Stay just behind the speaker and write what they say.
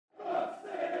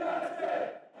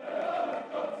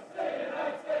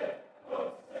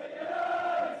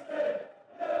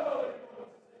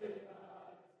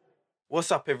What's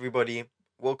up, everybody?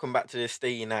 Welcome back to the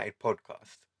Stay United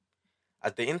podcast.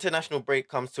 As the international break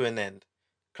comes to an end,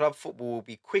 club football will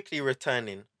be quickly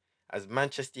returning as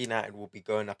Manchester United will be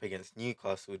going up against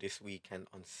Newcastle this weekend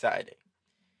on Saturday.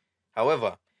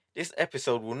 However, this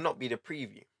episode will not be the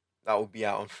preview, that will be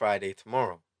out on Friday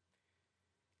tomorrow.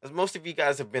 As most of you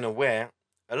guys have been aware,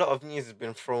 a lot of news has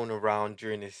been thrown around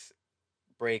during this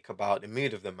break about the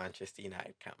mood of the Manchester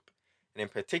United camp, and in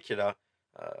particular,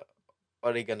 uh,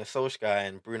 Ole Gunnar Solskjaer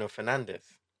and Bruno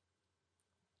Fernandes.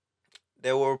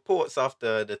 There were reports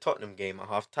after the Tottenham game at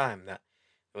half time that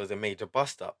there was a major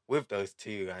bust up with those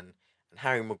two, and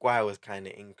Harry Maguire was kind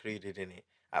of included in it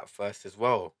at first as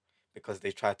well, because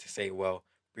they tried to say, well,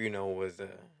 Bruno was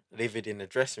livid in the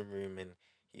dressing room and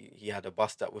he had a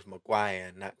bust up with Maguire,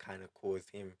 and that kind of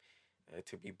caused him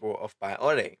to be brought off by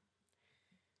Ole.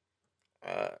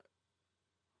 Uh,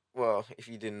 well, if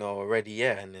you didn't know already,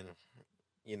 yeah, and then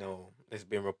there's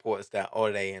been reports that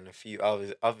Ole and a few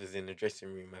others in the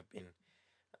dressing room have been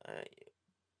uh,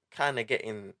 kind of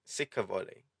getting sick of Ole.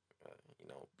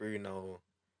 Bruno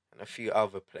and a few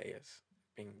other players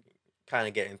been kind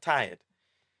of getting tired.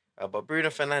 But Bruno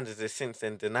Fernandes has since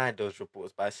then denied those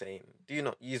reports by saying, "Do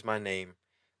not use my name,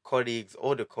 colleagues,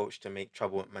 or the coach to make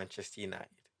trouble at Manchester United.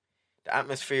 The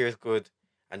atmosphere is good,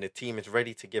 and the team is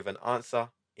ready to give an answer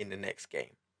in the next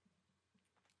game."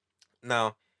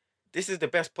 Now, this is the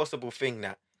best possible thing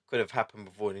that could have happened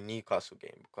before the Newcastle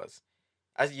game because,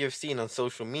 as you have seen on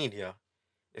social media,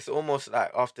 it's almost like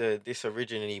after this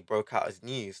originally broke out as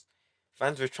news,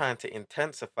 fans were trying to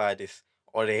intensify this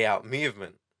Ole out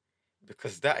movement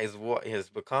because that is what it has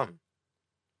become.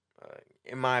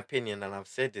 In my opinion, and I've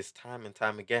said this time and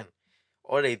time again,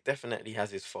 Ole definitely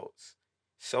has his faults.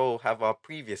 So have our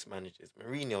previous managers.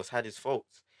 Mourinho's had his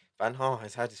faults. Van Gaal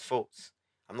has had his faults.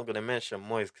 I'm not going to mention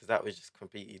Moyes because that was just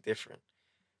completely different.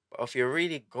 But if you're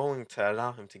really going to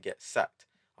allow him to get sacked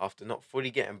after not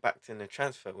fully getting backed in the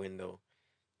transfer window,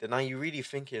 then are you really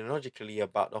thinking logically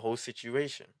about the whole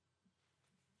situation?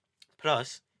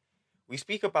 Plus, we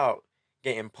speak about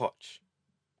getting Poch.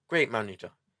 Great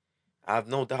manager. I have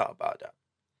no doubt about that.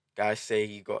 Guys say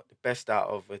he got the best out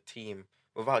of a team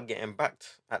without getting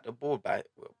backed at the board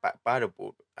backed by the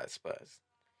board at Spurs.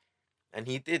 And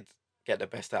he did get the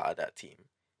best out of that team.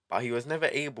 But he was never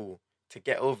able to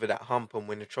get over that hump and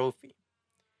win a trophy.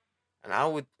 And I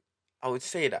would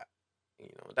say that,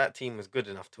 that team was good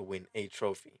enough to win a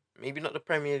trophy. Maybe not the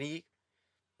Premier League,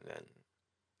 and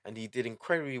and he did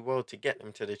incredibly well to get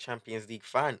them to the Champions League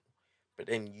final. But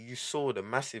then you saw the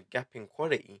massive gap in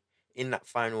quality in that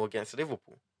final against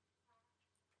Liverpool.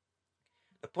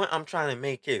 The point I'm trying to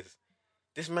make is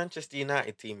this Manchester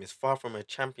United team is far from a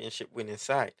championship winning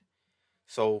side.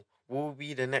 So will we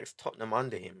be the next Tottenham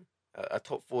under him? A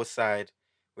top four side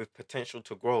with potential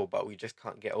to grow, but we just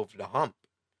can't get over the hump.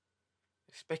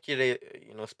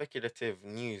 Speculative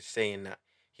news saying that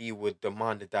he would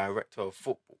demand a director of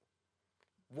football.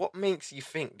 What makes you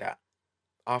think that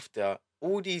after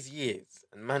all these years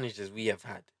and managers we have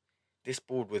had, this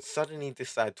board would suddenly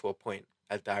decide to appoint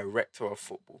a director of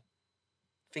football?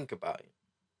 Think about it.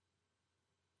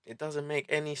 It doesn't make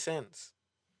any sense.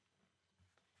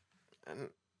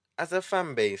 And as a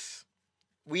fan base,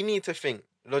 we need to think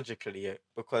logically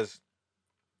because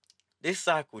this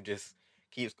cycle just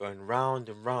keeps going round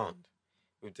and round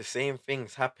with the same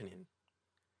things happening.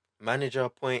 Manager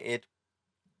appointed,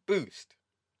 boost.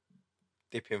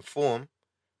 Dip in form,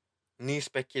 new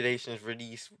speculations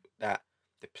released that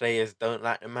the players don't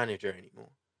like the manager anymore.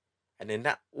 And then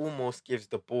that almost gives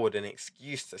the board an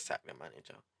excuse to sack the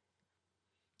manager.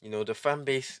 The fan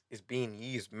base is being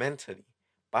used mentally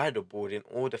by the board in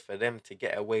order for them to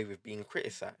get away with being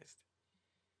criticized.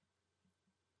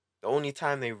 The only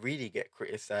time they really get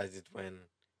criticized is when,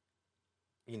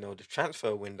 the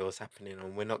transfer window is happening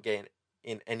and we're not getting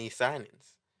in any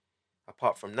signings.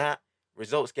 Apart from that,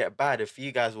 results get bad. A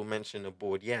few guys will mention the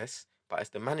board, yes, but it's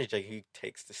the manager who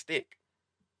takes the stick.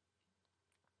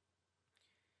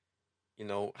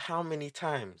 How many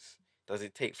times does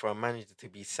it take for a manager to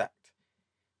be sacked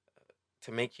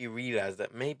to make you realize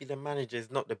that maybe the manager is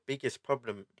not the biggest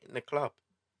problem in the club?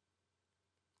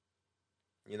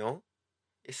 You know,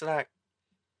 it's like,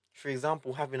 for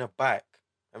example, having a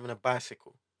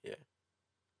bicycle, yeah,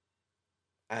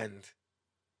 and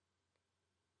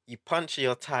you puncture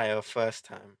your tire first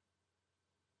time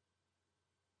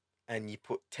and you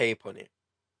put tape on it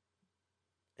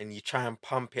and you try and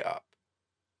pump it up.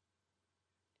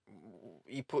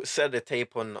 You put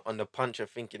sellotape on the puncture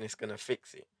thinking it's gonna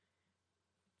fix it.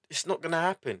 It's not gonna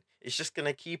happen. It's just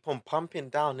gonna keep on pumping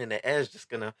down and the air's just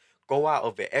gonna go out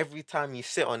of it every time you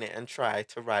sit on it and try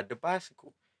to ride the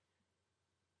bicycle.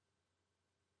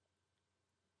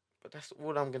 But that's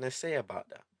all I'm gonna say about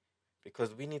that.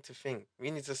 Because we need to think. We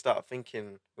need to start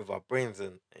thinking with our brains,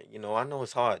 and I know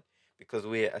it's hard because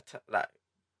we're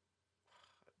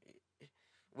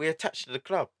attached to the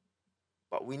club,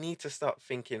 but we need to start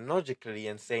thinking logically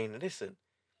and saying, listen,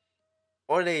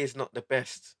 Ole is not the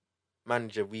best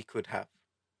manager we could have.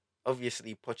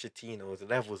 Obviously, Pochettino is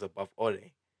levels above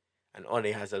Ole, and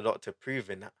Ole has a lot to prove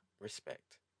in that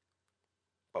respect.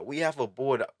 But we have a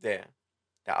board up there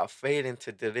that are failing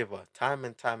to deliver time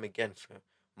and time again for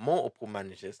multiple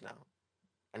managers now.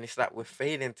 And it's like we're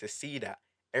failing to see that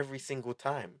every single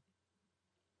time.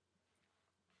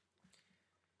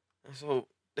 And so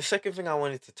the second thing I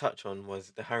wanted to touch on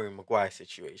was the Harry Maguire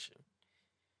situation.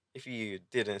 If you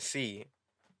didn't see,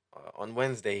 on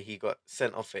Wednesday he got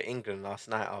sent off for England last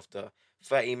night after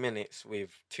 30 minutes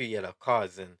with two yellow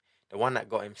cards, and the one that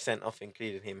got him sent off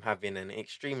included him having an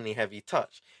extremely heavy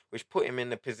touch, which put him in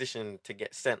the position to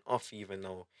get sent off even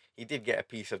though he did get a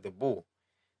piece of the ball.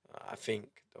 I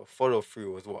think the follow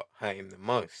through was what hurt him the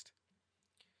most.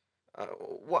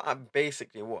 What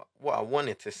I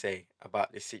wanted to say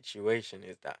about this situation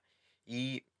is that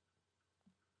he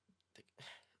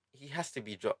he has to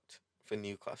be dropped for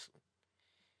Newcastle.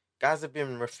 Guys have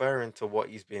been referring to what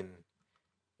he's been,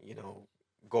 you know,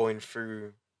 going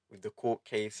through with the court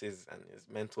cases and his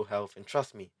mental health, and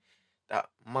trust me, that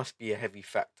must be a heavy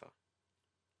factor.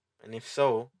 And if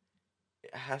so,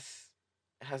 it has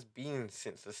been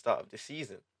since the start of the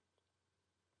season,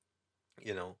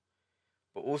 you know.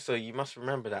 But also you must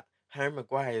remember that Harry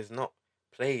Maguire has not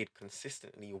played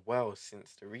consistently well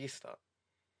since the restart.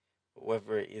 But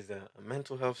whether it is a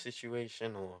mental health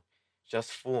situation or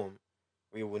just form,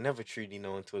 we will never truly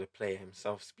know until the player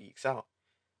himself speaks out.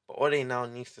 But Ole now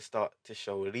needs to start to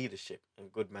show leadership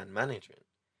and good man management.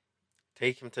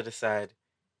 Take him to the side,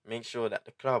 make sure that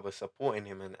the club are supporting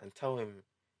him, and tell him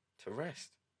to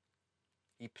rest.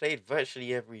 He played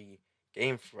virtually every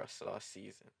game for us last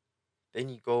season. Then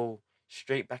you go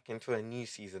straight back into a new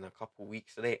season a couple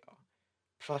weeks later.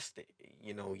 Plus,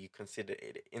 you consider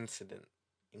it an incident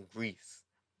in Greece.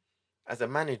 As a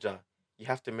manager, you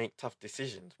have to make tough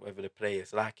decisions, whether the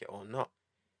players like it or not.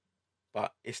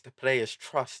 But it's the players'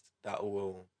 trust of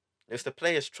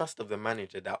the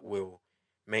manager that will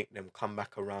make them come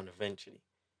back around eventually.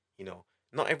 You know,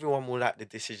 not everyone will like the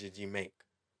decisions you make,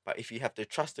 but if you have the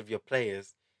trust of your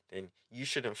players, then you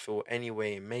shouldn't feel any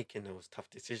way in making those tough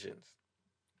decisions.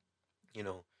 You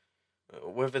know,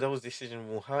 whether those decisions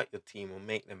will hurt your team or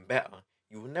make them better,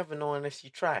 you will never know unless you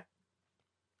try.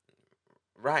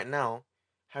 Right now,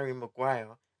 Harry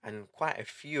Maguire and quite a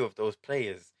few of those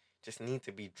players just need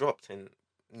to be dropped and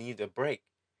need a break,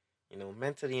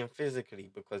 mentally and physically,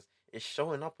 because it's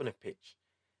showing up on the pitch.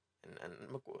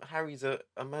 And Harry's a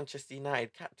Manchester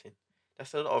United captain.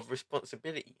 That's a lot of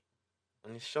responsibility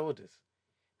on his shoulders.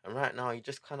 And right now, he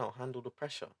just cannot handle the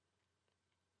pressure.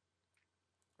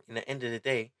 In the end of the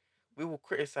day, we will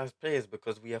criticize players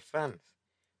because we are fans.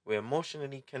 We're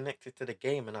emotionally connected to the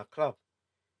game and our club.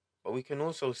 But we can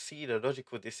also see the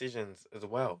logical decisions as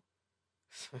well.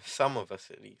 Some of us,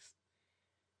 at least.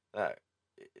 Like,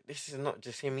 this is not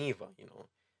just him either,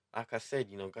 Like I said,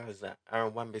 guys like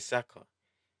Aaron Wan-Bissaka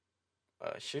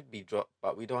should be dropped,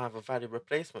 but we don't have a valid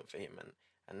replacement for him.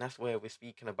 And that's where we're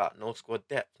speaking about no squad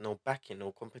depth, no backing,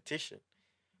 no competition.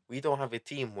 We don't have a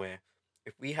team where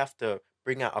if we have to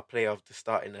bring out a player of the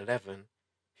starting 11,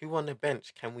 who on the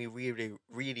bench can we really,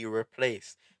 really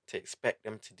replace to expect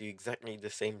them to do exactly the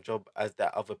same job as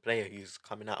that other player who's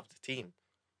coming out of the team?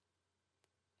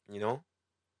 You know?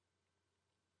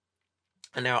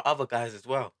 And there are other guys as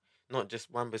well, not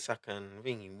just Wan-Bissaka and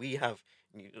Ringy. We have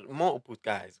multiple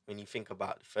guys when you think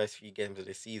about the first few games of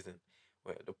the season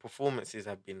where the performances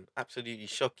have been absolutely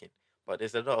shocking. But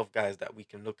there's a lot of guys that we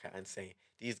can look at and say,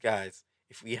 these guys,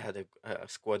 if we had a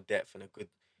squad depth and a good,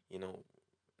 you know,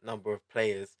 number of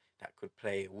players that could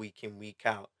play week in, week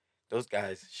out, those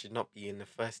guys should not be in the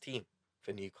first team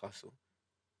for Newcastle.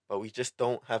 But we just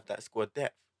don't have that squad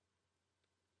depth.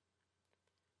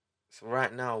 So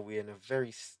right now we're in a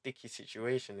very sticky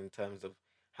situation in terms of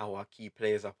how our key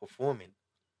players are performing.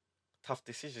 Tough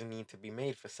decisions need to be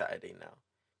made for Saturday now,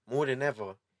 more than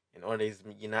ever in Ole's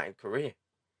United career.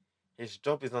 His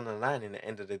job is on the line in the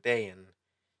end of the day, and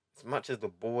as much as the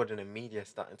board and the media are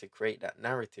starting to create that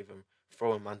narrative and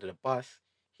throw him under the bus,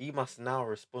 he must now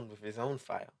respond with his own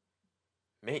fire.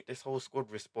 Make this whole squad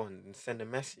respond and send a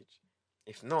message.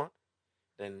 If not,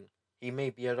 then he may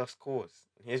be a lost cause,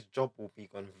 and his job will be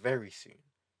gone very soon.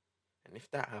 And if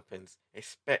that happens,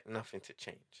 expect nothing to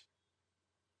change.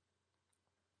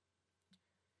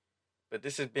 But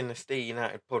this has been the Stay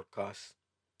United podcast.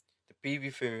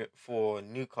 preview for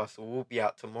Newcastle will be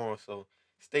out tomorrow, so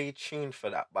stay tuned for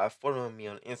that by following me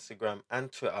on Instagram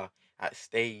and Twitter at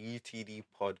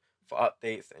StayUTDPod for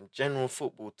updates and general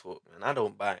football talk. Man, I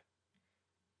don't bite.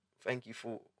 Thank you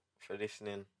for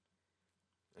listening.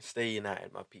 And stay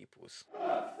united, my peoples.